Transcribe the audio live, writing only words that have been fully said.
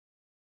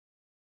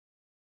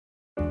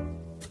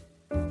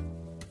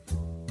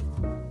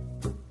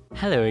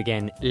Hello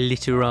again,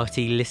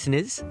 literati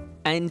listeners,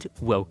 and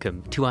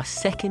welcome to our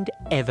second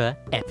ever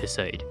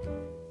episode,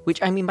 which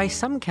by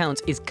some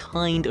counts is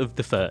kind of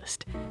the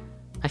first.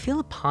 I feel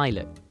a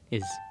pilot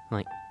is,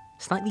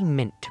 slightly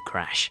meant to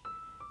crash.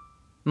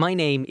 My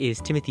name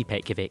is Timothy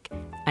Petkovic,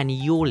 and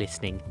you're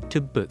listening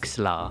to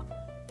Bookslar,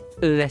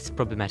 less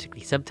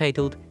problematically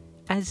subtitled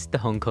as the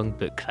Hong Kong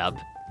Book Club.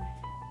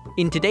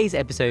 In today's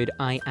episode,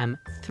 I am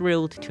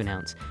thrilled to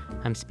announce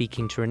I'm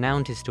speaking to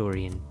renowned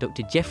historian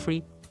Dr.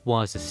 Jeffrey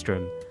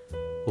Wasserstrom,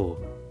 or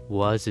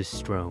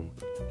Wasserstrom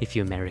if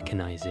you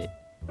Americanize it.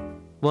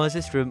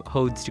 Wasserstrom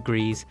holds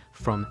degrees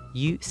from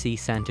UC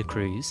Santa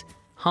Cruz,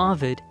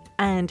 Harvard,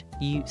 and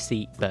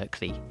UC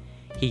Berkeley.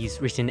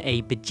 He's written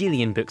a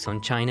bajillion books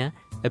on China,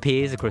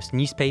 appears across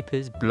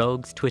newspapers,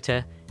 blogs,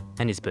 Twitter,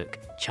 and his book,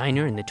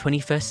 China in the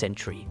 21st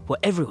Century,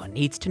 What Everyone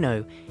Needs to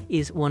Know,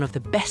 is one of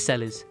the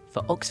bestsellers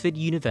for Oxford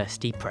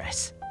University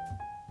Press.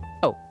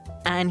 Oh,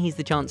 and he's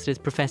the Chancellor's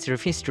Professor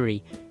of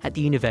History at the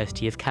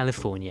University of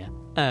California,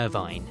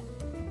 Irvine.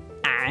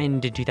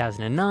 And in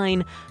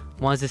 2009,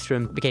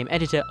 Wasserstrom became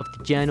editor of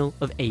the Journal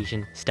of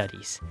Asian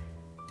Studies.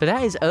 But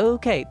that is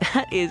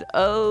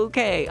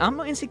okay. I'm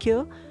not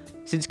insecure.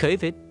 Since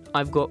COVID,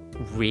 I've got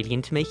really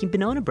into making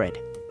banana bread.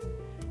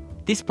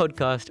 This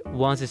podcast,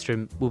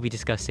 Wasserstrom will be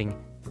discussing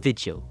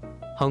Vigil,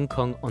 Hong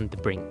Kong on the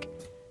Brink,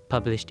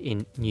 published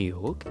in New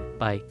York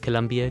by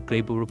Columbia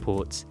Global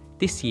Reports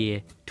this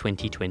year,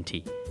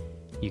 2020.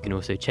 You can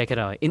also check out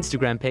our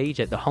Instagram page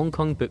at the Hong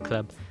Kong Book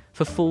Club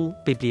for full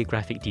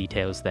bibliographic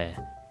details there.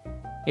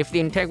 If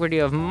the integrity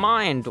of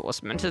my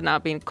endorsement has now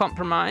been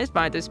compromised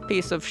by this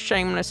piece of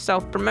shameless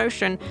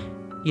self-promotion,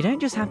 you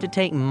don't just have to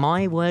take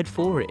my word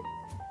for it.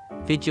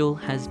 Vigil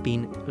has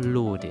been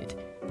lauded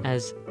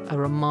as a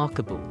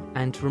remarkable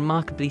and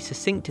remarkably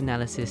succinct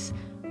analysis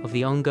of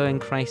the ongoing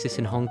crisis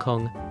in Hong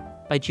Kong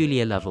by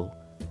Julia Lovell,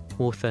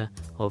 author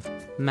of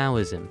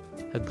Maoism,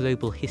 A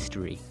Global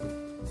History.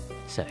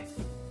 So,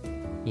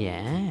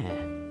 yeah.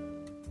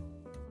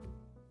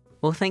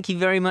 Well, thank you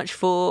very much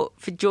for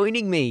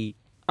joining me.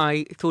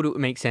 I thought it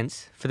would make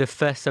sense for the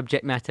first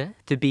subject matter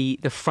to be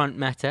the front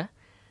matter.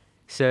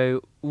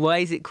 So, why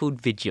is it called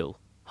Vigil,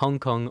 Hong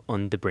Kong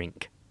on the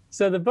Brink?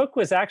 So the book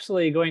was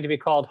actually going to be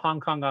called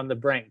Hong Kong on the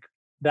Brink.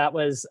 That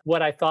was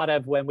what I thought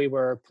of when we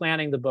were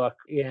planning the book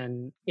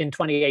in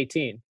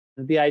 2018.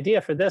 The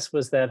idea for this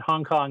was that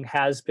Hong Kong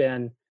has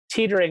been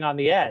teetering on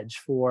the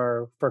edge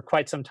for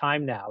quite some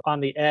time now,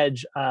 on the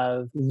edge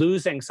of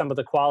losing some of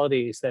the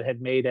qualities that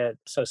had made it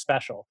so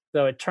special.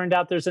 So it turned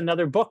out there's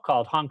another book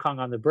called Hong Kong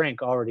on the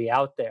Brink already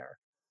out there,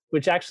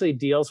 which actually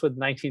deals with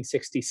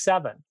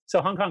 1967.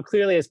 So Hong Kong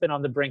clearly has been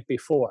on the brink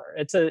before.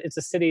 It's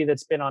a city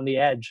that's been on the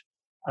edge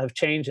of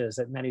changes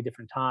at many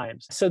different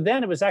times. So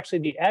then it was actually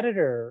the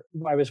editor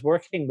I was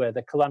working with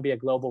at Columbia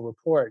Global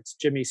Reports,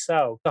 Jimmy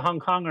So, the Hong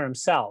Konger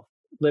himself,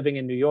 living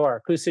in New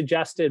York, who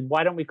suggested,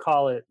 why don't we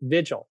call it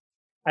Vigil?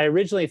 I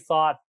originally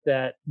thought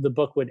that the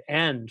book would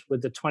end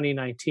with the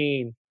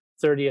 2019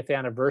 30th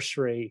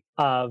anniversary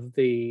of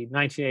the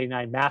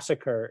 1989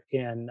 massacre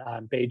in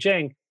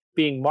Beijing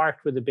being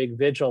marked with a big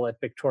vigil at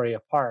Victoria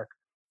Park.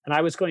 And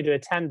I was going to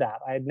attend that.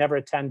 I had never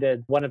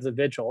attended one of the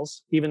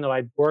vigils, even though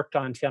I'd worked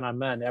on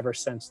Tiananmen ever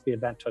since the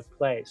event took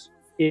place.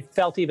 It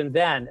felt even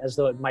then as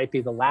though it might be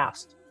the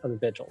last of the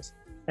vigils.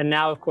 And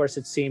now, of course,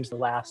 it seems the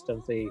last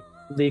of the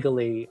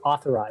legally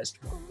authorized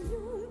one.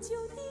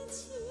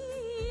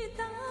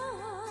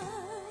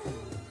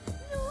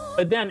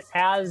 But then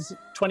as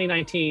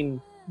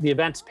 2019, the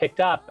events picked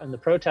up and the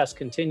protests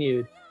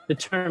continued, the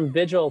term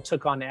vigil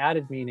took on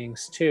added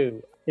meanings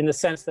too, in the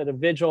sense that a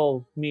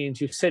vigil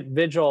means you sit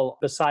vigil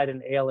beside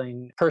an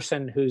ailing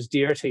person who's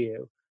dear to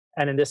you,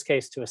 and in this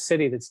case, to a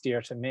city that's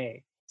dear to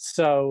me.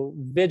 So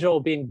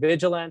vigil, being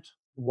vigilant,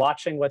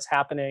 watching what's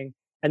happening,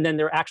 and then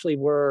there actually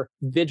were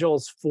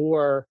vigils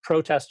for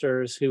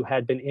protesters who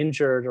had been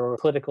injured or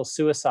political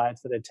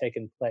suicides that had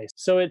taken place.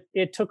 So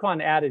it took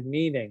on added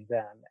meaning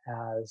then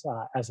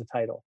as a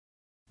title.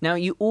 Now,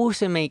 you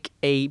also make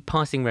a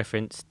passing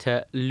reference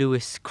to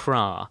Louis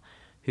Cra,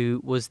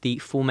 who was the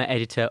former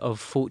editor of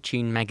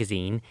Fortune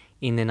magazine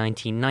in the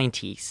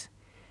 1990s.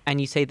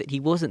 And you say that he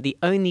wasn't the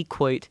only,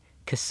 quote,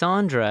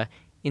 Cassandra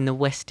in the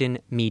Western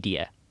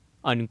media,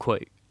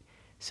 unquote.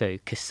 So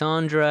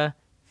Cassandra,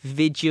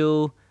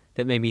 Vigil,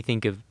 that made me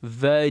think of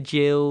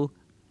Virgil.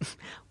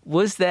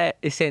 Was there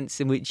a sense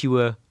in which you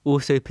were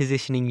also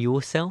positioning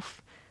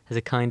yourself as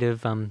a kind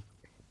of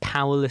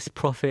powerless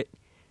prophet,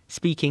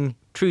 speaking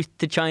truth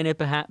to China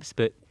perhaps,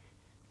 but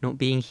not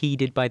being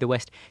heeded by the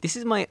West? This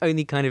is my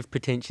only kind of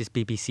pretentious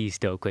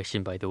BBC-style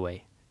question, by the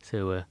way.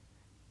 So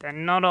they're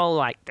not all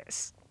like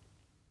this.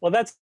 Well,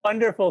 that's a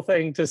wonderful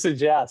thing to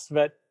suggest,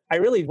 but I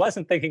really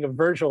wasn't thinking of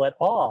Virgil at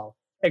all.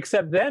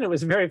 Except then it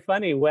was very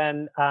funny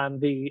when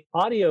the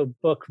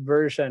audiobook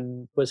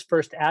version was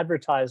first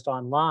advertised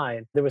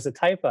online, there was a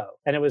typo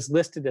and it was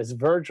listed as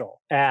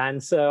Virgil.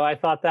 And so I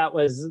thought that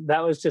was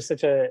just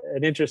such an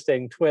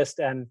interesting twist.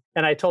 And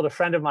I told a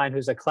friend of mine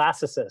who's a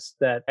classicist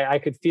that I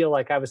could feel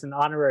like I was an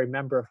honorary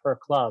member of her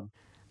club.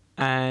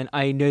 And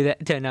I know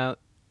that turned out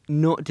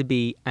not to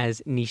be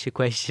as niche a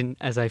question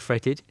as I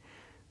fretted,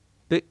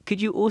 but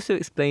could you also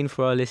explain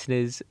for our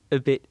listeners a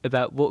bit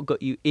about what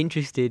got you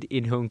interested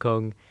in Hong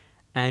Kong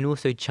and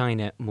also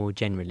China more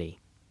generally?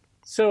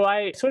 So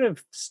I sort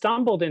of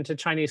stumbled into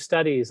Chinese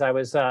studies. I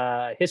was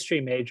a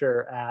history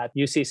major at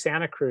UC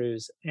Santa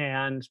Cruz,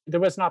 and there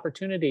was an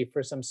opportunity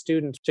for some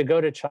students to go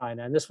to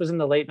China. And this was in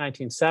the late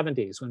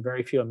 1970s when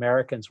very few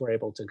Americans were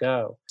able to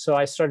go. So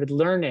I started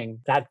learning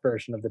that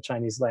version of the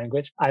Chinese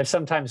language. I've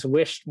sometimes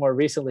wished more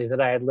recently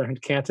that I had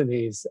learned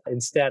Cantonese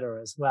instead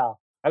or as well.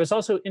 I was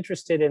also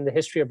interested in the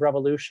history of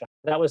revolution.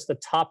 That was the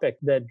topic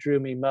that drew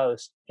me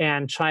most.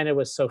 And China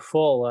was so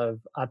full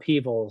of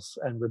upheavals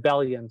and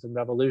rebellions and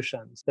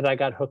revolutions that I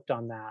got hooked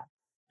on that.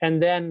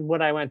 And then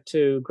when I went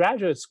to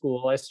graduate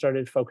school, I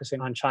started focusing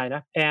on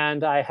China.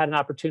 And I had an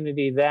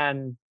opportunity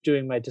then,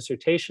 doing my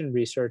dissertation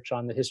research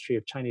on the history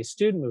of Chinese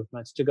student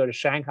movements, to go to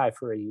Shanghai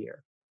for a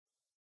year.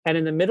 And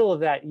in the middle of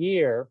that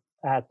year,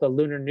 at the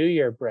Lunar New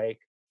Year break,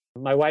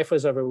 my wife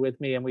was over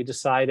with me and we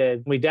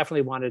decided we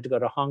definitely wanted to go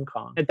to Hong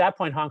Kong. At that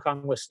point, Hong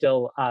Kong was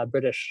still a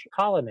British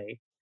colony.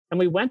 And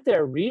we went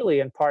there really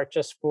in part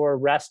just for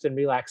rest and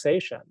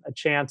relaxation, a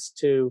chance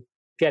to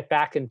get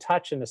back in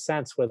touch, in a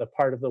sense, with a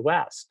part of the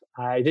West.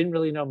 I didn't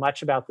really know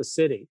much about the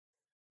city,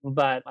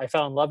 but I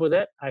fell in love with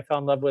it. I fell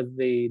in love with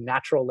the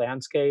natural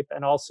landscape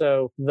and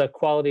also the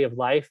quality of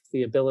life,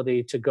 the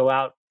ability to go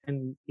out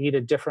and eat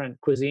a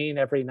different cuisine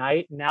every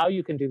night. Now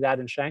you can do that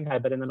in Shanghai,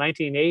 but in the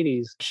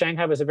 1980s,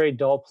 Shanghai was a very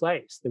dull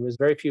place. There was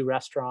very few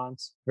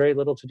restaurants, very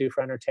little to do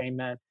for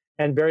entertainment,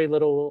 and very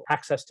little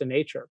access to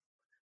nature.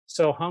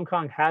 So Hong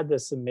Kong had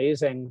this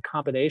amazing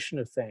combination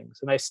of things.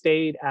 And I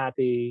stayed at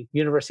the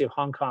University of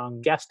Hong Kong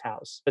guest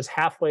house. It's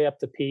halfway up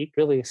the peak,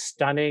 really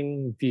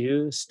stunning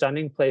views,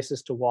 stunning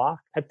places to walk.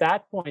 At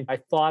that point, I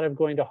thought of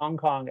going to Hong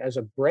Kong as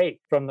a break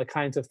from the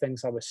kinds of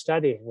things I was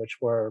studying, which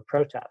were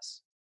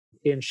protests.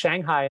 In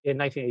Shanghai in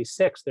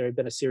 1986, there had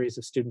been a series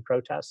of student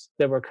protests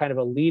that were kind of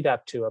a lead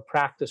up to a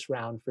practice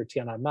round for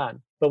Tiananmen.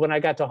 But when I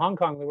got to Hong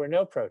Kong, there were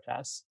no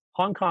protests.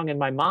 Hong Kong, in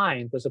my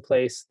mind, was a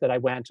place that I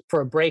went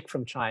for a break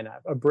from China,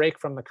 a break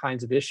from the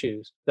kinds of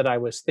issues that I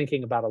was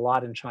thinking about a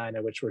lot in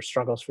China, which were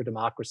struggles for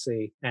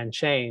democracy and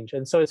change.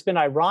 And so it's been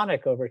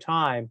ironic over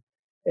time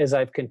as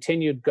I've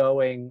continued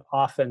going,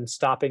 often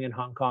stopping in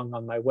Hong Kong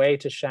on my way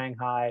to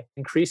Shanghai.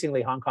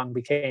 Increasingly, Hong Kong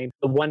became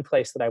the one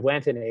place that I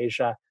went in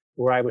Asia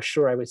where I was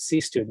sure I would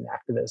see student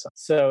activism.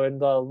 So in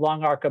the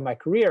long arc of my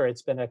career,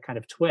 it's been a kind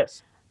of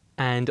twist.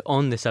 And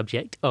on the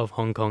subject of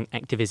Hong Kong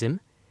activism,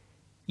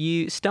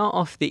 you start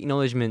off the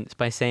acknowledgements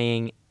by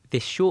saying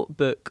this short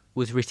book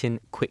was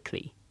written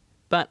quickly.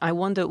 But I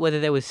wonder whether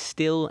there was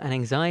still an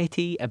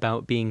anxiety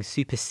about being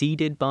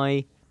superseded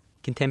by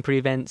contemporary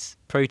events,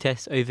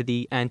 protests over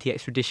the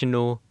anti-extradition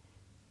law.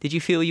 Did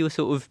you feel you were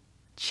sort of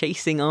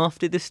chasing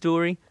after the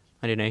story?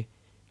 I don't know,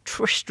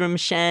 Tristram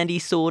Shandy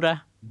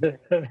sorta?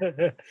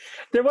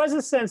 There was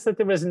a sense that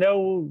there was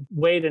no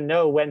way to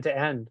know when to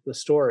end the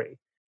story.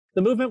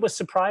 The movement was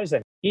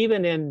surprising.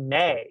 Even in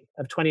May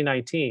of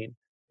 2019,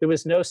 there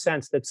was no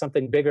sense that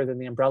something bigger than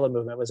the umbrella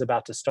movement was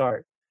about to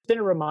start. It's been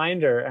a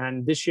reminder,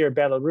 and this year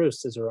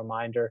Belarus is a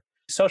reminder.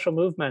 Social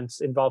movements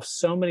involve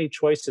so many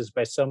choices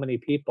by so many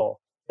people,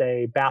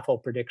 they baffle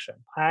prediction.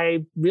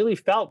 I really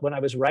felt when I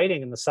was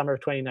writing in the summer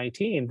of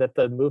 2019 that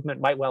the movement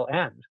might well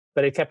end,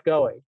 but it kept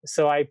going.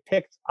 So I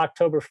picked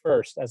October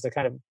 1st as a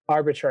kind of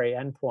arbitrary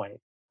endpoint.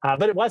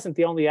 But it wasn't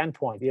the only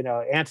endpoint. You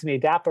know, Anthony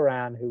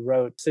Daparan, who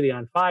wrote City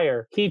on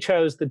Fire, he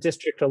chose the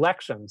district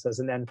elections as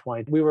an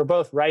endpoint. We were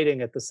both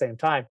writing at the same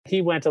time.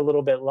 He went a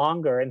little bit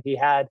longer and he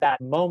had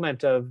that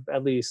moment of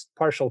at least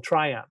partial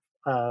triumph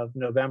of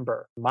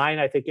November. Mine,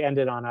 I think,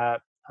 ended on a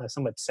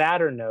somewhat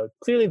sadder note.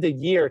 Clearly, the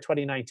year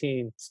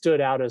 2019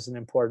 stood out as an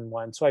important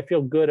one. So I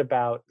feel good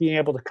about being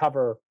able to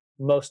cover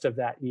most of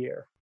that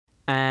year.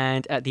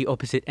 And at the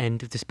opposite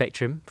end of the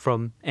spectrum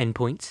from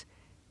endpoints,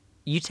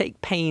 you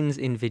take pains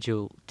in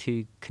Vigil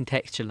to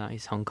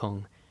contextualize Hong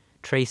Kong,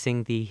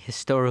 tracing the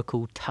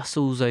historical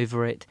tussles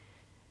over it.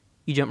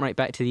 You jump right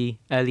back to the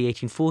early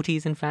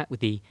 1840s, in fact, with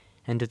the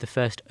end of the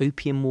First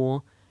Opium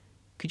War.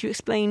 Could you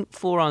explain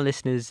for our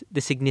listeners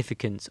the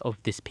significance of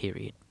this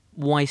period?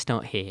 Why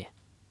start here?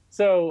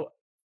 So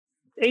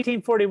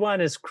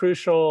 1841 is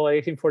crucial,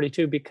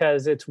 1842,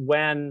 because it's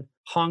when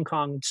Hong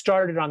Kong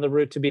started on the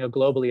route to be a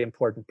globally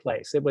important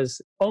place. It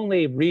was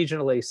only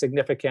regionally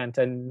significant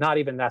and not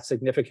even that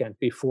significant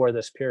before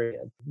this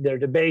period. There are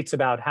debates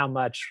about how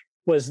much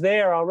was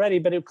there already,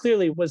 but it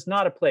clearly was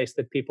not a place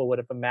that people would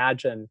have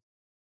imagined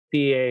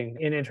being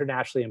an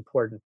internationally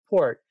important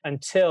port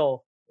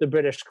until the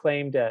British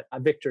claimed it a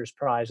victor's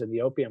prize in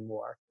the Opium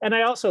War. And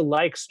I also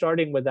like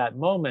starting with that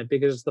moment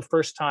because it's the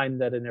first time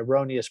that an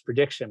erroneous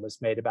prediction was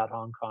made about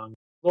Hong Kong.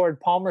 Lord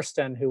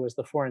Palmerston, who was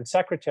the foreign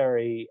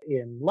secretary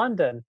in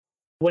London,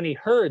 when he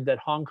heard that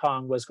Hong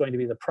Kong was going to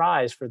be the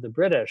prize for the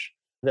British,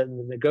 that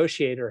the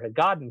negotiator had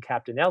gotten,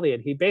 Captain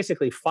Elliot, he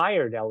basically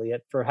fired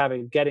Elliot for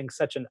getting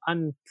such an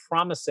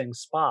unpromising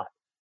spot.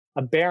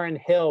 A barren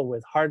hill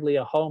with hardly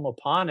a home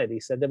upon it, he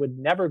said, there would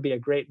never be a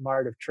great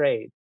mart of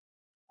trade.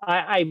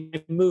 I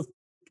moved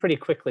pretty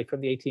quickly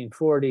from the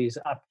 1840s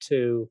up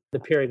to the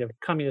period of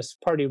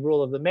Communist Party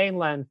rule of the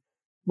mainland,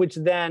 which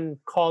then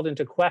called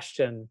into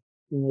question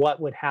what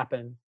would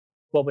happen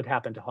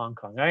to Hong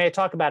Kong. I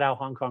talk about how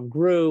Hong Kong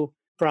grew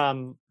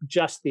from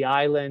just the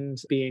island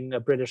being a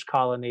British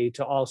colony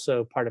to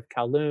also part of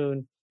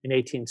Kowloon in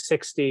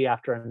 1860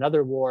 after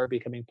another war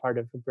becoming part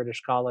of a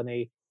British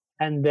colony,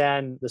 and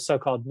then the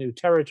so-called new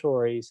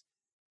territories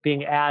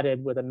being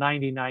added with a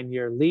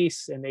 99-year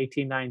lease in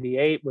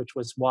 1898, which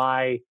was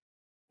why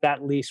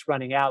that lease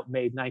running out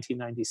made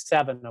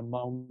 1997 a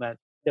moment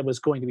that was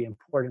going to be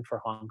important for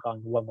Hong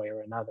Kong one way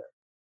or another.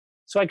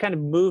 So I kind of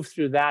moved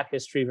through that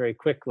history very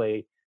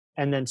quickly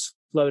and then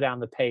slow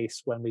down the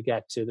pace when we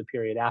get to the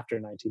period after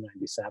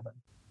 1997.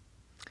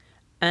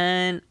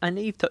 And I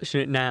know you've touched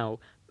on it now,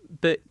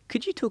 but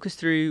could you talk us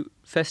through,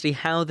 firstly,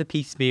 how the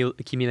piecemeal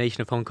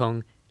accumulation of Hong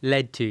Kong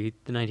led to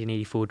the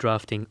 1984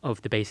 drafting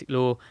of the Basic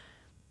Law?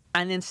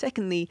 And then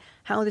secondly,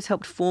 how this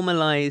helped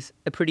formalise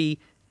a pretty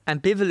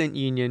ambivalent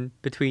union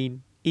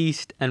between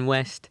East and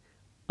West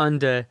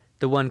under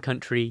the one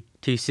country,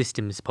 two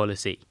systems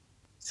policy?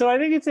 So I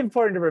think it's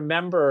important to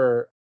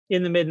remember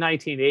in the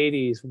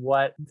mid-1980s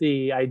what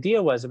the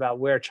idea was about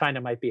where China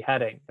might be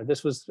heading.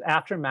 This was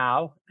after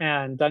Mao,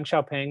 and Deng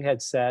Xiaoping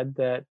had said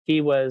that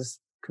he was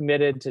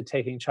committed to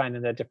taking China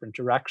in a different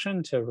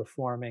direction, to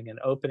reforming and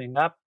opening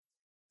up.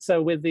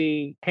 So with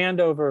the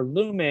handover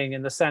looming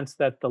in the sense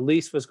that the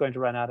lease was going to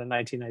run out in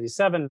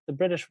 1997, the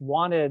British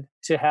wanted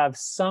to have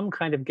some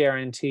kind of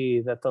guarantee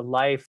that the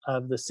life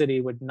of the city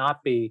would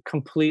not be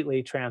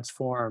completely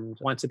transformed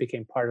once it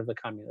became part of the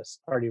Communist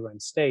Party-run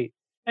state.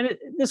 And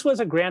this was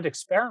a grand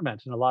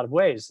experiment in a lot of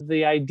ways.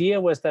 The idea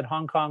was that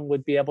Hong Kong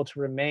would be able to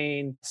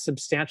remain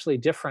substantially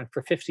different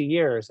for 50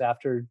 years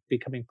after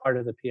becoming part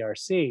of the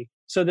PRC.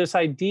 So this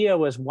idea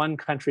was one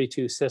country,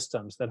 two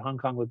systems, that Hong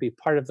Kong would be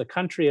part of the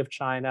country of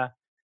China.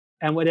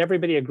 And what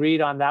everybody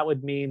agreed on, that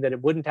would mean that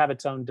it wouldn't have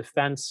its own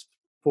defense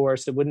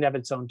force, it wouldn't have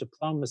its own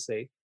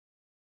diplomacy.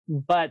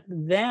 But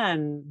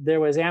then there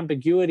was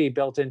ambiguity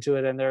built into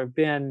it, and there have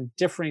been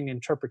differing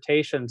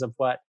interpretations of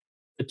what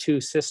the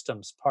two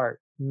systems part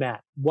meant.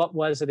 What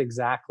was it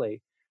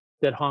exactly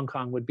that Hong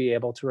Kong would be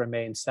able to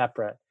remain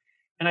separate?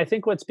 And I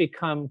think what's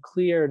become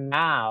clear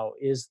now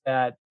is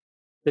that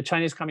the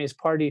Chinese Communist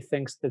Party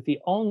thinks that the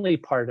only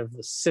part of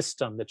the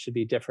system that should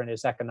be different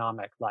is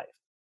economic life.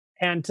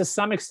 And to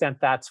some extent,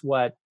 that's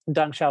what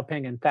Deng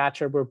Xiaoping and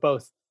Thatcher were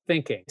both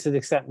thinking. To the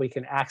extent we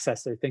can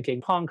access their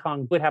thinking, Hong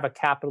Kong would have a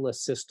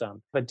capitalist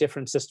system, a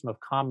different system of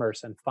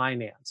commerce and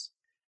finance.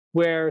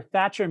 Where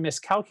Thatcher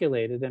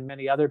miscalculated, and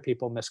many other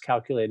people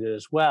miscalculated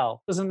as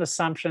well, was an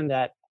assumption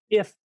that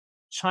if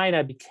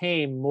China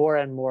became more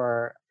and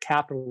more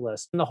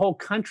capitalist, the whole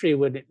country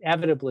would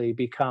inevitably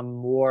become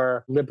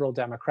more liberal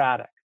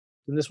democratic.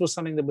 And this was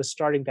something that was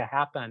starting to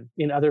happen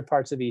in other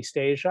parts of East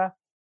Asia,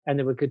 and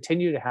that would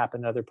continue to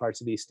happen in other parts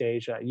of East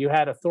Asia. You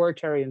had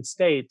authoritarian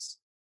states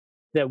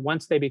that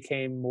once they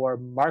became more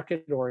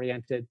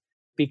market-oriented,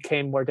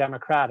 became more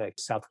democratic.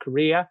 South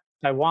Korea,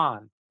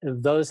 Taiwan,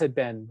 and those had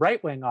been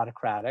right-wing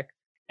autocratic,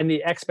 and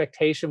the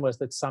expectation was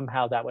that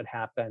somehow that would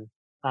happen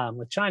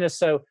with China.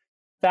 So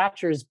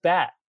Thatcher's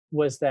bet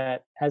was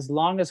that as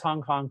long as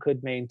Hong Kong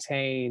could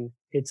maintain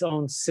its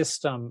own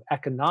system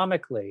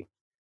economically,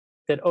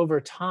 that over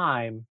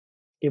time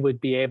it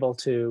would be able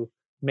to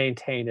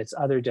maintain its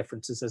other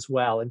differences as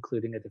well,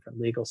 including a different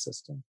legal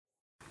system.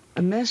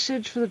 A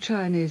message for the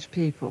Chinese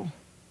people.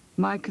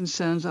 My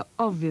concerns are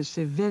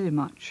obviously very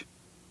much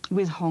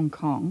with Hong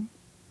Kong.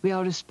 We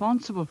are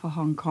responsible for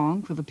Hong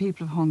Kong, for the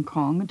people of Hong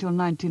Kong, until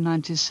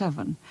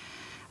 1997.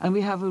 And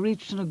we have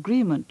reached an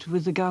agreement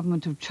with the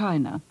government of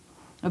China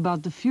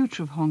about the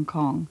future of Hong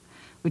Kong,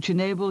 which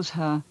enables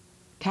her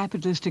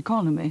capitalist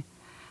economy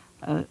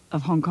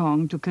of Hong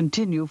Kong to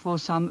continue for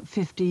some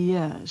 50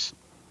 years.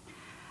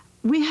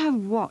 We have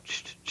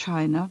watched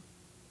China,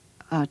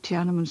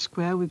 Tiananmen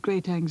Square, with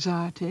great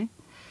anxiety.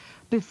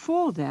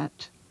 Before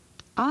that,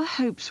 our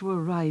hopes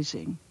were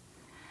rising.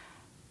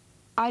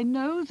 I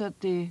know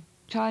that the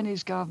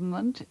Chinese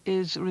government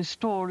is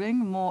restoring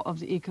more of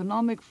the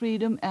economic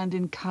freedom and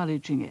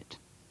encouraging it.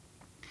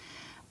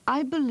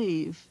 I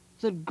believe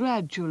that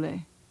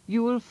gradually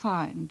you will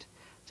find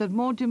that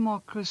more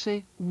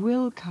democracy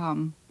will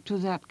come to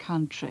that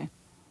country.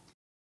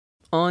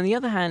 On the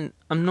other hand,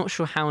 I'm not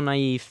sure how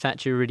naive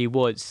Thatcher really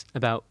was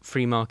about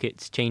free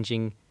markets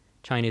changing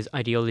China's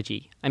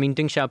ideology. I mean,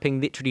 Deng Xiaoping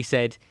literally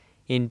said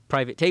in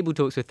private table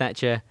talks with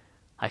Thatcher,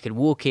 "I could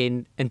walk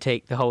in and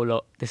take the whole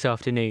lot this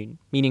afternoon,"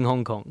 meaning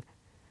Hong Kong.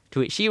 To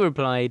which she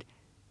replied,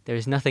 "There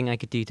is nothing I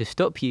could do to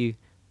stop you,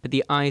 but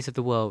the eyes of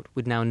the world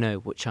would now know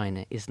what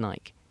China is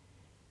like."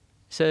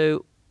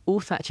 So all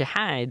Thatcher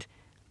had,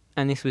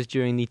 and this was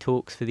during the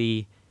talks for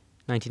the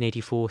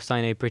 1984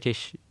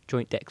 Sino-British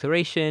Joint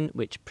Declaration,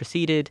 which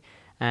preceded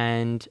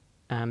and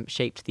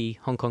shaped the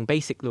Hong Kong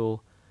Basic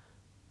Law,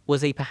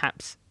 was a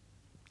perhaps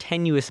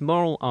tenuous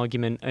moral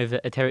argument over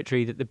a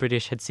territory that the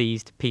British had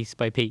seized piece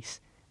by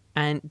piece.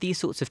 And these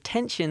sorts of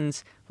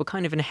tensions were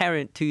kind of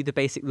inherent to the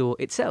Basic Law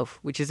itself,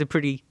 which is a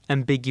pretty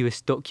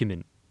ambiguous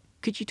document.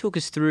 Could you talk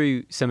us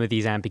through some of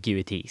these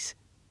ambiguities?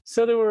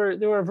 So there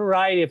were a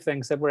variety of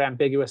things that were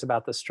ambiguous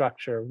about the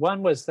structure.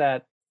 One was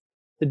that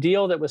the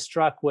deal that was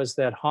struck was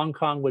that Hong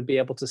Kong would be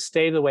able to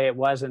stay the way it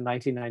was in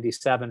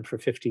 1997 for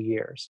 50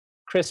 years.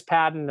 Chris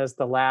Patten, as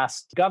the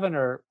last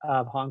governor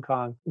of Hong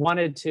Kong,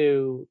 wanted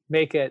to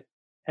make it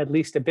at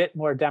least a bit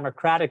more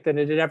democratic than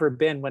it had ever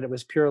been when it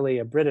was purely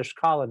a British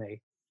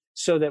colony,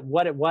 so that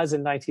what it was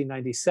in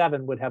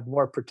 1997 would have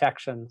more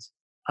protections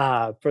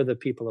for the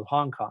people of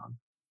Hong Kong.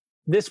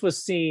 This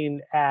was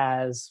seen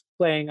as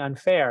playing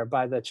unfair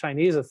by the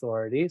Chinese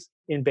authorities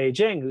in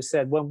Beijing, who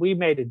said, when we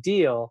made a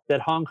deal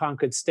that Hong Kong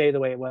could stay the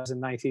way it was in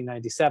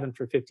 1997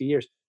 for 50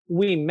 years,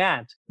 we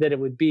meant that it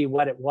would be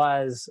what it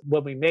was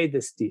when we made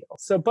this deal.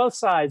 So both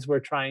sides were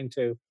trying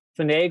to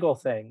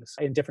finagle things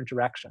in different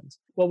directions.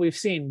 What we've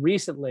seen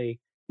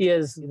recently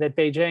is that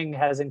Beijing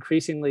has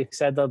increasingly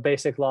said the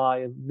basic law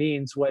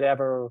means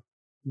whatever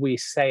we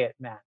say it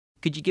meant.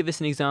 Could you give us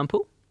an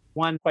example?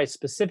 One quite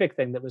specific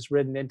thing that was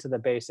written into the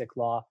basic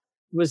law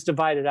was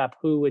divided up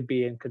who would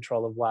be in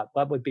control of what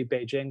would be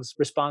Beijing's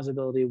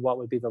responsibility, what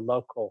would be the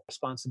local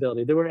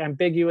responsibility. There were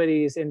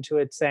ambiguities into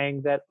it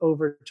saying that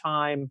over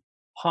time,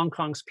 Hong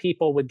Kong's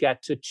people would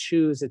get to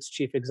choose its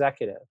chief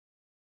executive.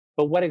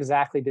 But what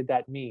exactly did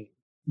that mean?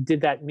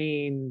 Did that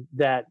mean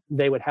that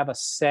they would have a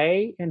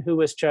say in who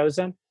was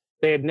chosen?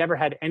 They had never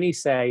had any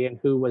say in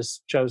who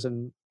was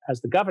chosen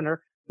as the governor.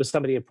 It was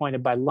somebody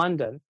appointed by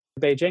London.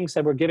 Beijing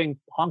said, we're giving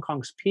Hong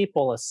Kong's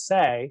people a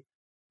say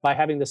by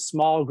having this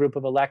small group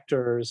of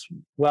electors,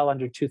 well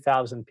under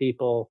 2,000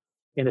 people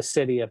in a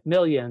city of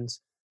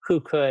millions, who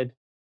could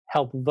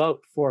help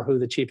vote for who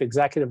the chief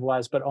executive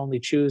was, but only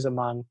choose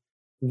among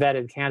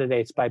vetted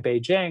candidates by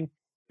Beijing.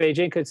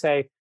 Beijing could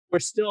say, we're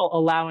still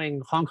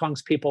allowing Hong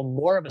Kong's people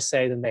more of a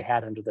say than they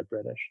had under the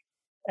British.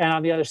 And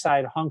on the other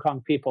side, Hong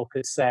Kong people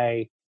could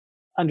say,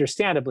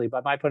 understandably,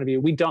 by my point of view,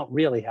 we don't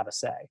really have a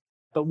say.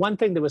 But one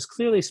thing that was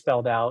clearly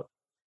spelled out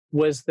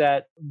was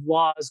that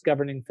laws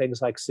governing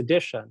things like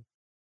sedition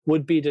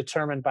would be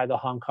determined by the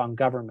Hong Kong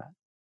government.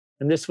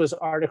 And this was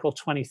Article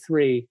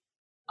 23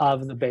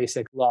 of the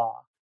Basic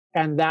Law.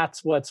 And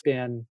that's what's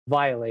been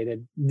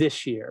violated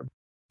this year.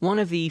 One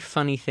of the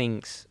funny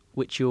things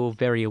which you're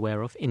very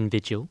aware of in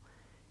Vigil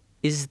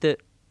is that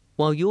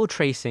while you're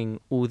tracing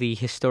all the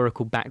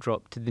historical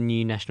backdrop to the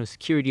new national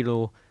security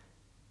law,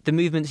 the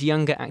movement's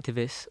younger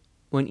activists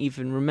won't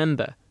even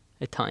remember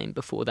a time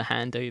before the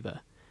handover.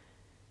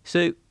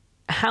 So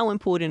how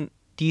important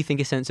do you think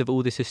a sense of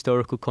all this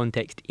historical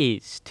context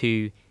is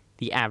to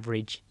the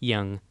average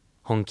young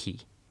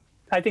honky?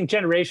 I think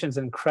generation is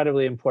an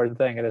incredibly important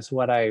thing. And it's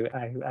what I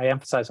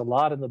emphasize a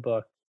lot in the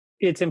book.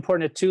 It's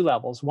important at two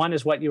levels. One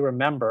is what you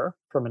remember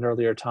from an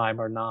earlier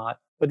time or not.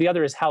 But the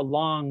other is how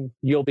long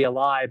you'll be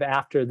alive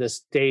after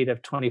this date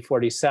of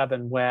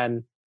 2047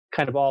 when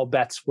kind of all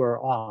bets were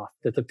off,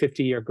 that the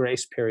 50-year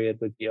grace period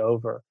would be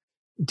over.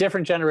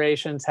 Different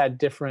generations had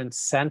different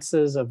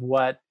senses of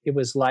what it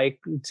was like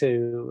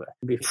to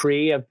be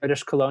free of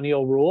British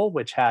colonial rule,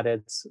 which had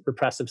its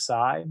repressive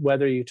side,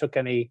 whether you took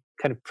any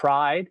kind of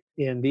pride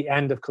in the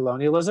end of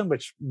colonialism,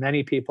 which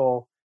many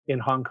people in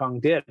Hong Kong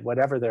did,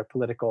 whatever their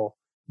political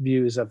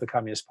views of the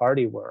Communist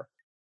Party were,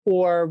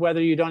 or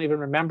whether you don't even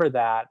remember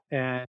that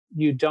and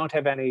you don't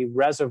have any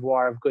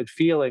reservoir of good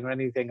feeling or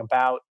anything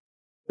about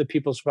the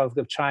People's Republic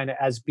of China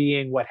as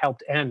being what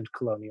helped end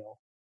colonial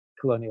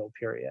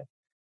period.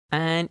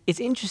 And it's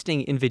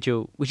interesting in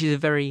Vigil, which is a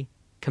very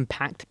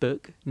compact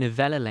book,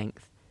 novella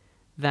length,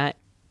 that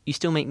you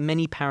still make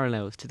many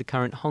parallels to the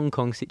current Hong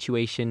Kong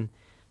situation,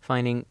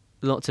 finding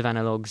lots of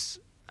analogues,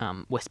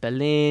 West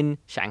Berlin,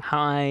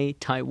 Shanghai,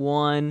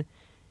 Taiwan,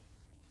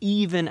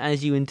 even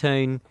as you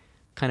intone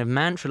kind of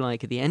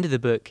mantra-like at the end of the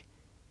book,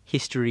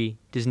 history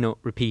does not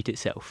repeat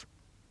itself.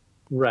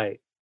 Right.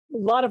 A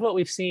lot of what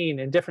we've seen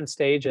in different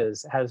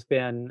stages has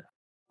been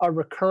a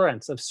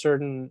recurrence of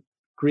certain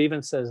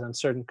grievances and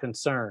certain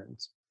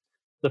concerns.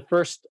 The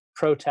first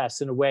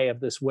protest, in a way, of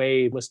this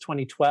wave was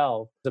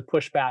 2012, the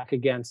pushback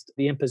against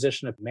the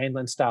imposition of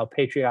mainland-style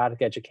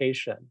patriotic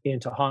education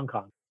into Hong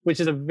Kong, which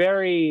is a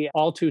very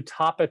all too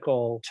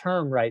topical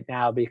term right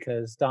now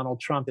because Donald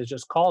Trump has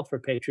just called for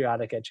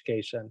patriotic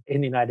education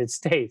in the United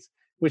States,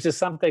 which is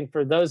something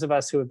for those of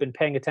us who have been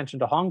paying attention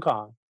to Hong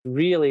Kong,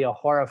 really a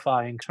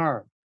horrifying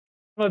term.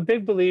 I'm a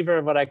big believer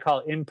in what I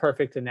call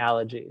imperfect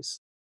analogies.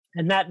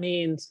 And that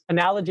means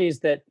analogies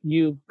that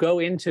you go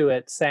into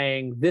it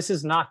saying, this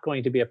is not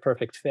going to be a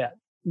perfect fit,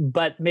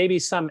 but maybe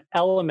some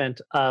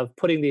element of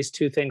putting these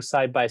two things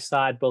side by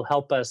side will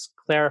help us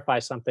clarify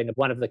something of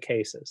one of the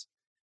cases.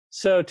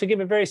 So to give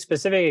a very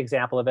specific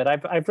example of it,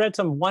 I've read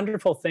some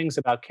wonderful things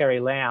about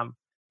Carrie Lam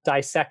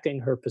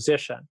dissecting her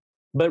position,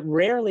 but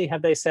rarely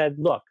have they said,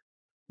 look,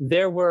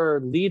 there were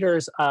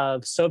leaders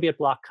of Soviet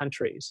bloc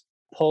countries,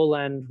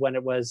 Poland when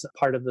it was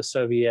part of the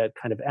Soviet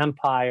kind of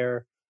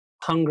empire,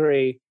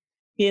 Hungary,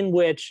 in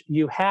which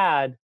you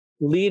had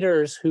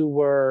leaders who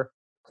were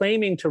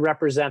claiming to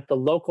represent the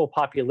local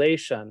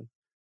population,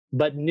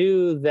 but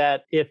knew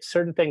that if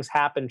certain things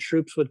happened,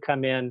 troops would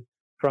come in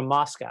from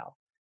Moscow.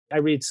 I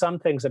read some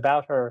things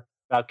about her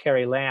about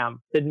Carrie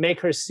Lam that make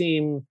her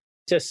seem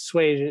just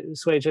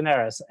sui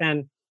generis.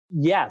 And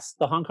yes,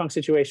 the Hong Kong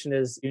situation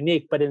is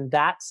unique, but in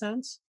that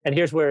sense, and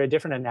here's where a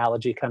different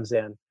analogy comes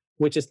in,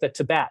 which is that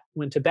Tibet,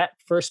 when Tibet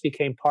first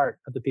became part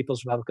of the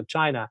People's Republic of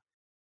China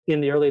in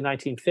the early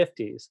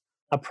 1950s,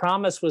 a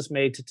promise was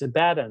made to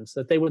Tibetans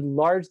that they would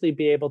largely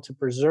be able to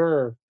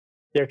preserve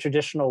their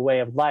traditional way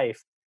of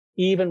life,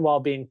 even while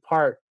being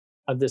part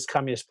of this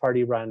Communist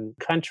Party-run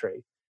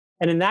country.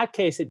 And in that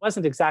case, it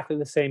wasn't exactly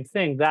the same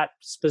thing. That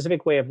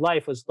specific way of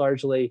life was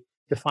largely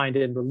defined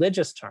in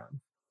religious terms.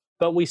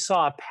 But we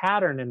saw a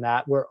pattern in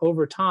that where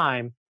over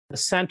time, the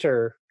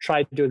center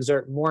tried to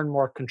exert more and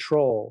more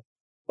control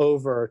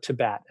over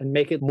Tibet and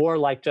make it more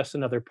like just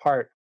another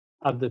part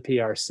of the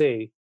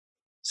PRC.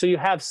 So you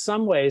have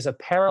some ways a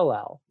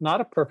parallel,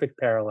 not a perfect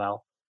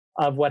parallel,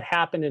 of what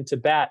happened in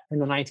Tibet in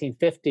the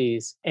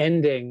 1950s,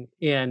 ending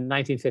in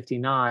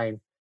 1959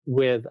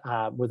 with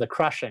a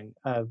crushing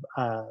of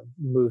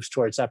moves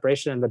towards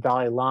separation and the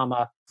Dalai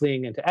Lama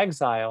fleeing into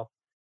exile.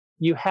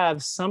 You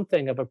have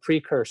something of a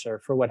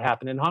precursor for what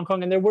happened in Hong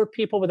Kong. And there were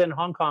people within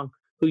Hong Kong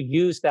who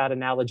used that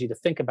analogy to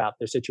think about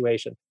their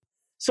situation.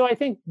 So I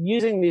think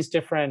using these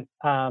different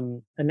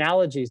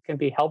analogies can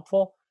be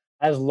helpful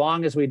as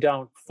long as we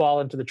don't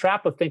fall into the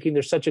trap of thinking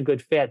there's such a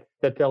good fit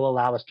that they'll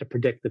allow us to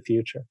predict the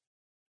future.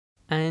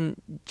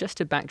 And just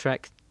to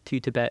backtrack to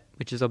Tibet,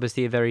 which is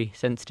obviously a very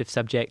sensitive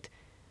subject,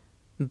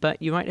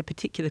 but you write a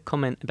particular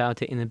comment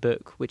about it in the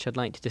book, which I'd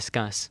like to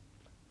discuss.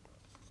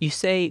 You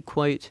say,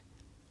 quote,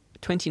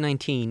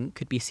 2019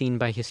 could be seen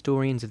by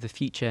historians of the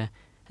future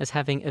as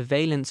having a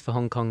valence for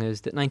Hong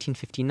Kongers that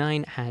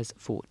 1959 has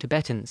for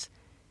Tibetans.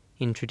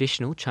 In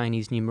traditional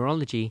Chinese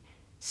numerology,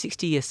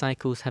 60-year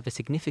cycles have a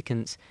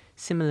significance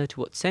similar to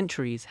what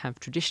centuries have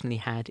traditionally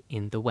had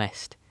in the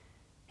West.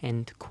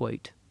 End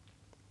quote.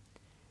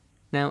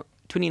 Now,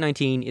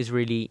 2019 is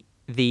really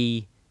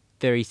the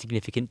very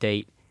significant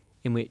date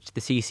in which the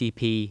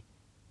CCP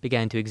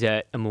began to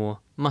exert a more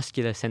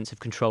muscular sense of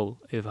control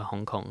over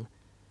Hong Kong.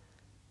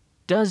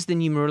 Does the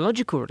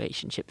numerological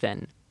relationship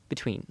then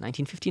between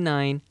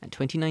 1959 and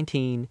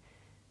 2019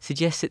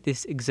 suggest that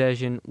this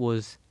exertion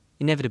was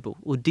inevitable?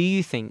 Or do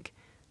you think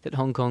that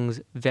Hong Kong's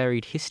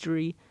varied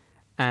history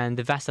and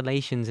the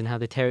vacillations in how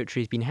the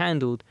territory has been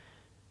handled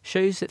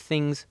shows that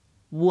things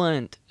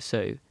weren't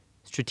so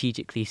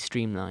strategically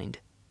streamlined?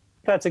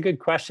 That's a good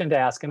question to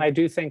ask. And I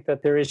do think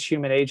that there is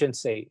human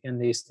agency in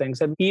these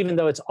things. And even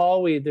though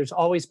there's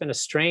always been a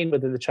strain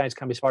within the Chinese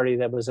Communist Party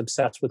that was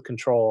obsessed with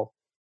control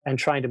and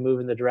trying to move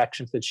in the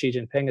directions that Xi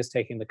Jinping is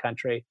taking the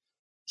country,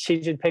 Xi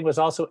Jinping was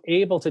also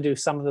able to do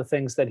some of the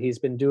things that he's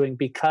been doing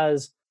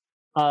because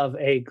of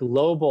a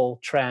global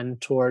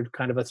trend toward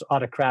kind of an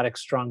autocratic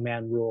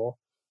strongman rule.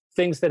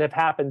 Things that have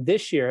happened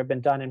this year have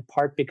been done in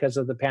part because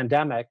of the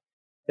pandemic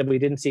that we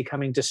didn't see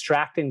coming,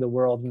 distracting the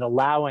world and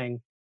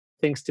allowing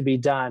things to be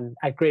done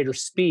at greater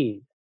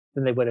speed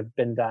than they would have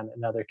been done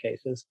in other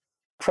cases.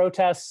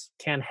 Protests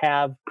can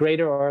have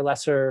greater or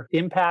lesser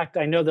impact.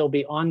 I know there'll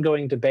be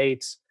ongoing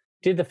debates.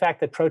 Did the fact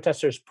that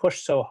protesters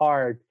push so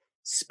hard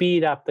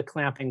speed up the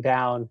clamping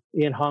down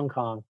in Hong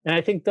Kong? And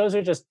I think those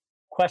are just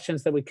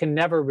questions that we can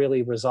never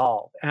really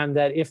resolve. And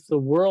that if the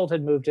world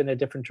had moved in a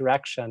different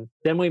direction,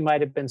 then we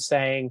might have been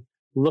saying,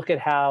 look at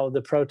how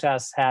the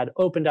protests had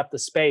opened up the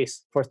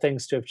space for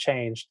things to have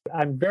changed.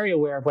 I'm very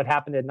aware of what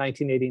happened in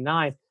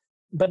 1989,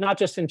 but not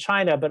just in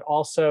China, but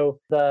also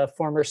the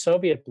former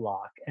Soviet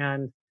bloc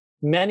and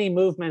many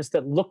movements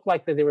that looked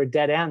like that they were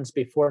dead ends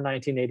before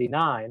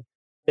 1989.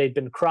 They'd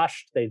been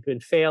crushed, they'd been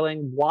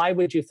failing. Why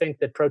would you think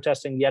that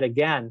protesting yet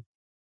again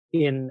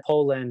in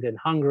Poland, in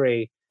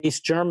Hungary,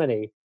 East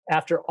Germany,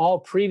 after all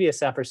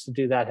previous efforts to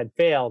do that had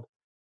failed,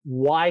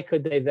 why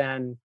could they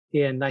then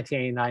in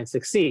 1989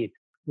 succeed?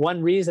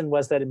 One reason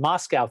was that in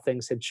Moscow,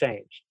 things had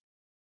changed.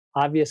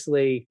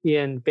 Obviously,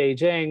 in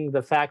Beijing,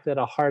 the fact that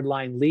a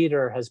hardline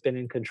leader has been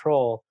in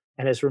control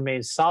and has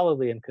remained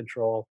solidly in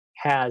control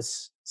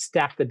has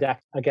stacked the deck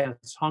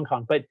against Hong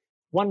Kong. But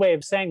one way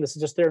of saying this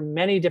is just there are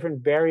many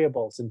different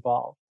variables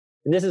involved.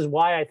 And this is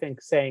why I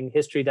think saying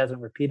history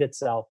doesn't repeat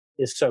itself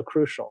is so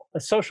crucial. A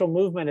social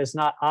movement is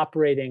not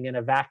operating in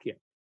a vacuum.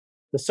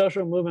 The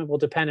social movement will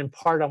depend in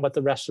part on what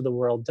the rest of the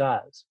world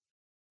does.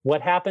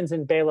 What happens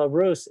in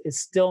Belarus is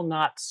still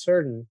not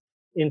certain,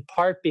 in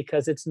part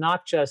because it's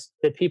not just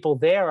that people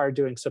there are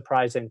doing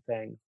surprising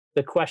things.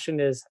 The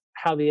question is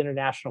how the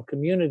international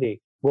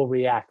community will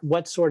react.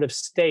 What sort of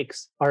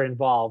stakes are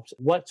involved?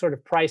 What sort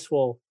of price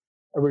will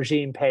a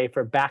regime pay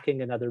for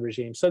backing another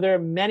regime? So there are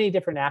many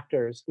different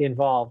actors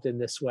involved in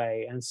this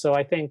way. And so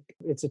I think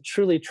it's a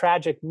truly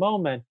tragic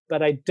moment,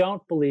 but I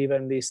don't believe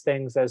in these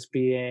things as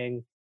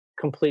being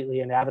completely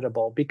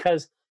inevitable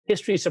because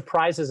history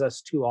surprises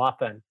us too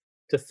often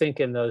to think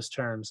in those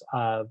terms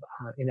of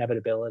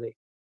inevitability.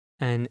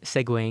 And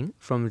segueing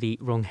from the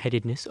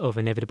wrong-headedness of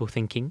inevitable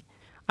thinking,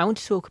 I want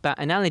to talk about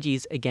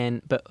analogies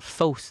again, but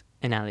false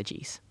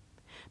analogies.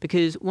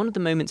 Because one of the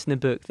moments in the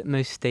book that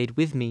most stayed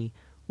with me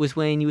was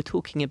when you were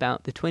talking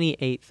about the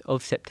 28th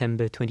of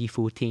September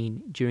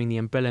 2014 during the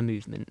Umbrella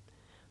Movement,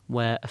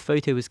 where a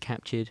photo was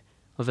captured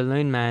of a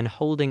lone man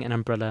holding an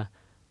umbrella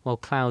while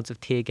clouds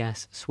of tear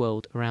gas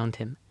swirled around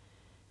him.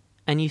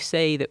 And you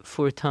say that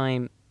for a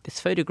time, this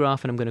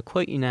photograph, and I'm going to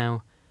quote you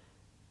now,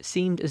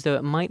 seemed as though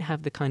it might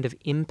have the kind of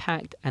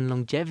impact and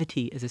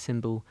longevity as a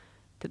symbol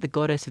that the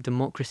goddess of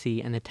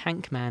democracy and the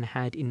tank man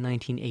had in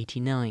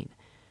 1989,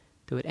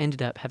 though it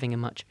ended up having a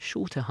much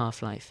shorter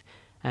half-life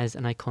as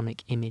an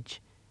iconic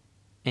image.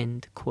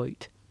 End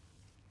quote.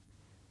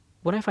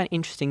 What I find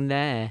interesting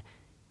there,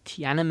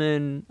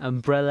 Tiananmen,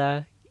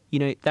 umbrella,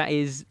 that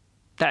is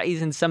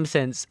in some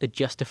sense a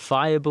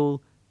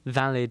justifiable,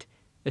 valid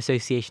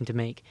association to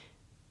make.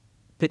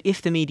 But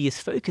if the media is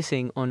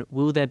focusing on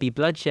will there be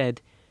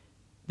bloodshed,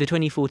 the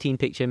 2014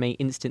 picture may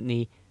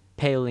instantly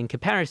pale in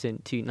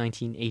comparison to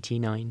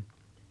 1989.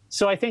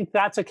 So I think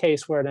that's a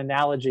case where an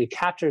analogy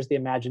captures the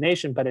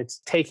imagination, but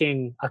it's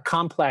taking a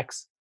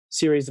complex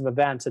series of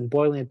events and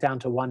boiling it down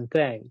to one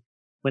thing,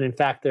 when in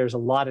fact there's a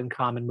lot in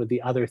common with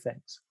the other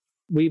things.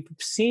 We've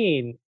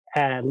seen,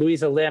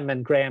 Louisa Lim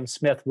and Graham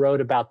Smith wrote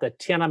about the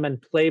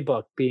Tiananmen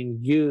playbook being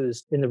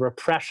used in the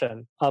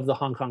repression of the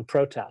Hong Kong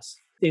protests,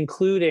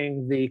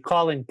 including the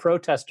calling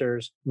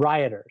protesters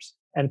rioters,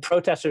 and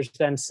protesters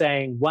then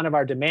saying, one of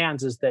our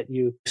demands is that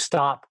you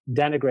stop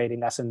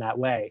denigrating us in that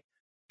way.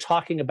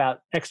 Talking about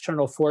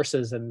external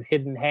forces and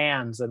hidden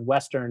hands and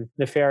Western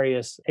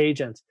nefarious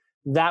agents,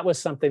 that was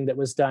something that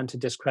was done to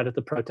discredit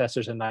the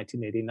protesters in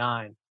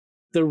 1989.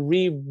 The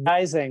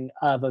re-rising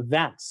of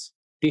events,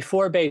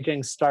 before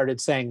Beijing started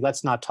saying,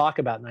 let's not talk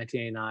about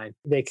 1989,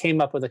 they came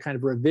up with a kind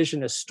of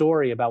revisionist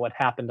story about what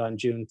happened on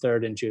June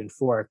 3rd and June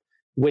 4th,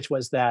 which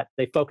was that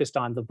they focused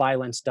on the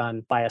violence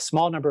done by a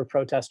small number of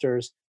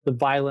protesters, the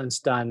violence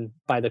done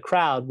by the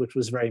crowd, which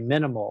was very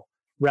minimal,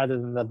 rather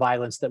than the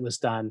violence that was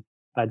done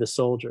by the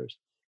soldiers.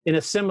 In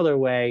a similar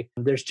way,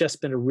 there's just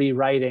been a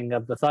rewriting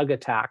of the thug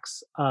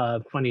attacks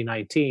of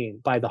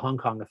 2019 by the Hong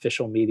Kong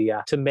official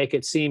media to make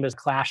it seem as a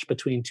clash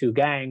between two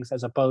gangs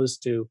as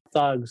opposed to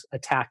thugs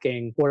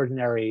attacking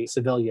ordinary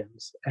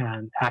civilians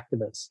and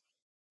activists.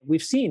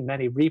 We've seen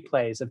many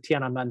replays of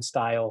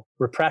Tiananmen-style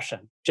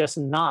repression, just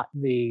not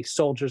the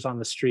soldiers on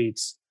the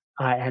streets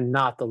and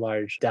not the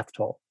large death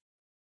toll.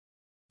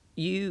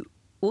 You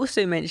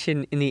also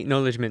mention in the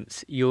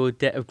acknowledgements your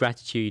debt of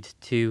gratitude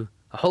to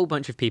a whole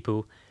bunch of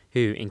people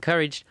who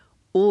encouraged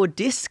or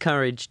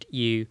discouraged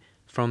you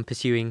from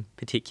pursuing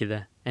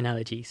particular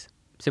analogies.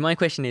 So my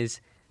question is,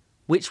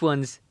 which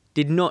ones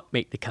did not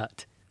make the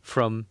cut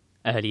from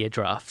earlier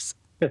drafts?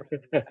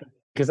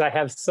 Because I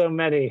have so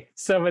many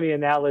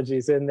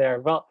analogies in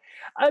there. Well,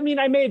 I mean,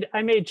 I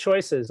made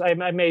choices. I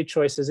made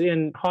choices.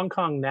 In Hong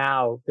Kong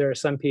now, there are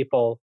some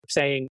people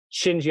saying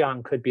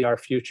Xinjiang could be our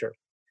future.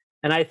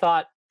 And I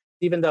thought,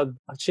 even though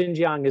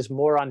Xinjiang is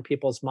more on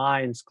people's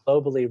minds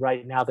globally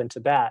right now than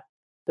Tibet,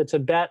 the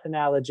Tibet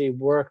analogy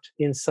worked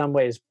in some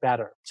ways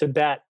better.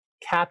 Tibet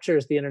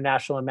captures the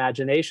international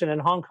imagination, and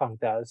Hong Kong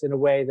does, in a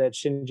way that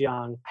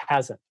Xinjiang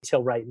hasn't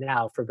until right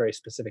now for very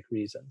specific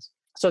reasons.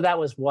 So that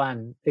was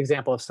one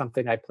example of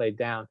something I played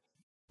down.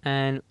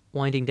 And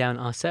winding down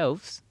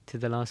ourselves to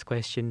the last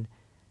question,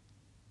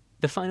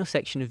 the final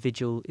section of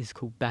Vigil is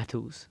called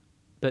Battles,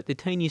 but the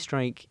tone you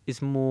strike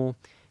is more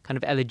kind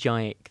of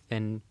elegiac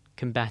than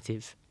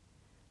combative.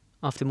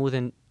 After more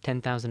than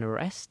 10,000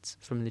 arrests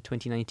from the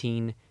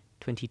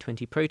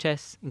 2019-2020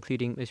 protests,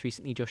 including most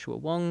recently Joshua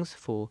Wong's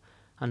for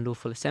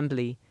unlawful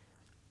assembly,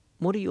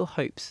 what are your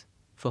hopes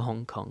for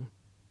Hong Kong?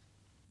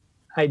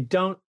 I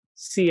don't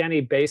see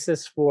any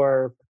basis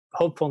for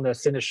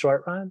hopefulness in the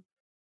short run,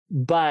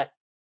 but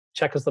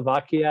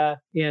Czechoslovakia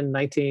in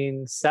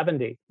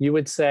 1970, you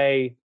would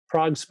say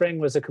Prague Spring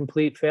was a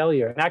complete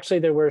failure. And actually,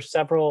 there were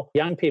several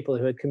young people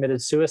who had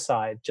committed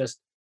suicide just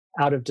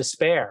out of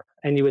despair.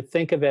 And you would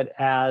think of it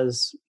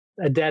as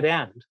a dead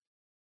end.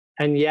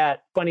 And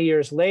yet, 20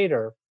 years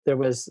later, there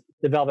was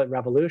the Velvet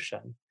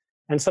Revolution.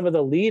 And some of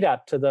the lead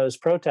up to those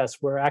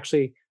protests were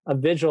actually a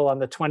vigil on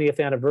the 20th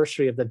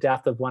anniversary of the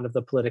death of one of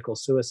the political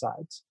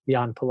suicides,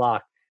 Jan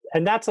Palach.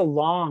 And that's a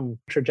long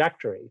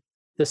trajectory.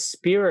 The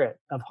spirit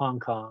of Hong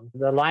Kong,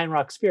 the Lion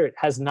Rock spirit,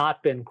 has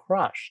not been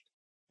crushed.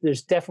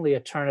 There's definitely a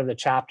turn of the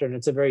chapter, and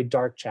it's a very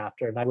dark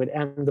chapter. And I would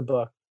end the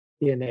book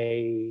in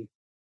a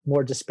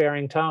more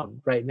despairing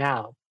tone right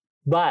now.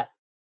 But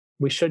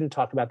we shouldn't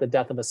talk about the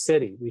death of a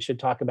city. We should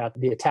talk about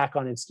the attack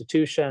on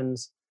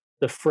institutions,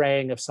 the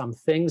fraying of some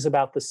things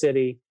about the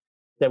city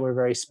that were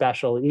very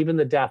special, even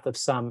the death of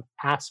some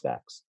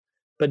aspects,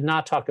 but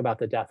not talk about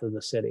the death of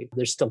the city.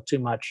 There's still too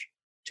much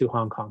to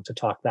Hong Kong to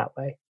talk that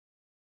way.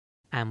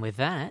 And with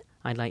that,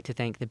 I'd like to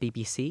thank the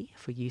BBC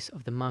for use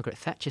of the Margaret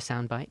Thatcher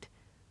soundbite,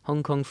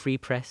 Hong Kong Free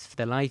Press for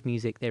the live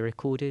music they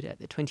recorded at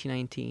the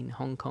 2019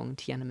 Hong Kong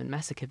Tiananmen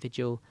Massacre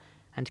Vigil,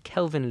 and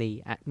Kelvin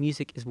Lee at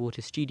Music is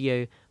Water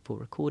Studio for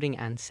recording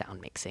and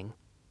sound mixing.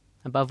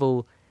 Above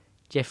all,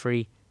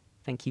 Jeffrey,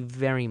 thank you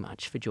very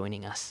much for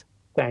joining us.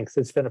 Thanks.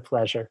 It's been a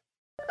pleasure.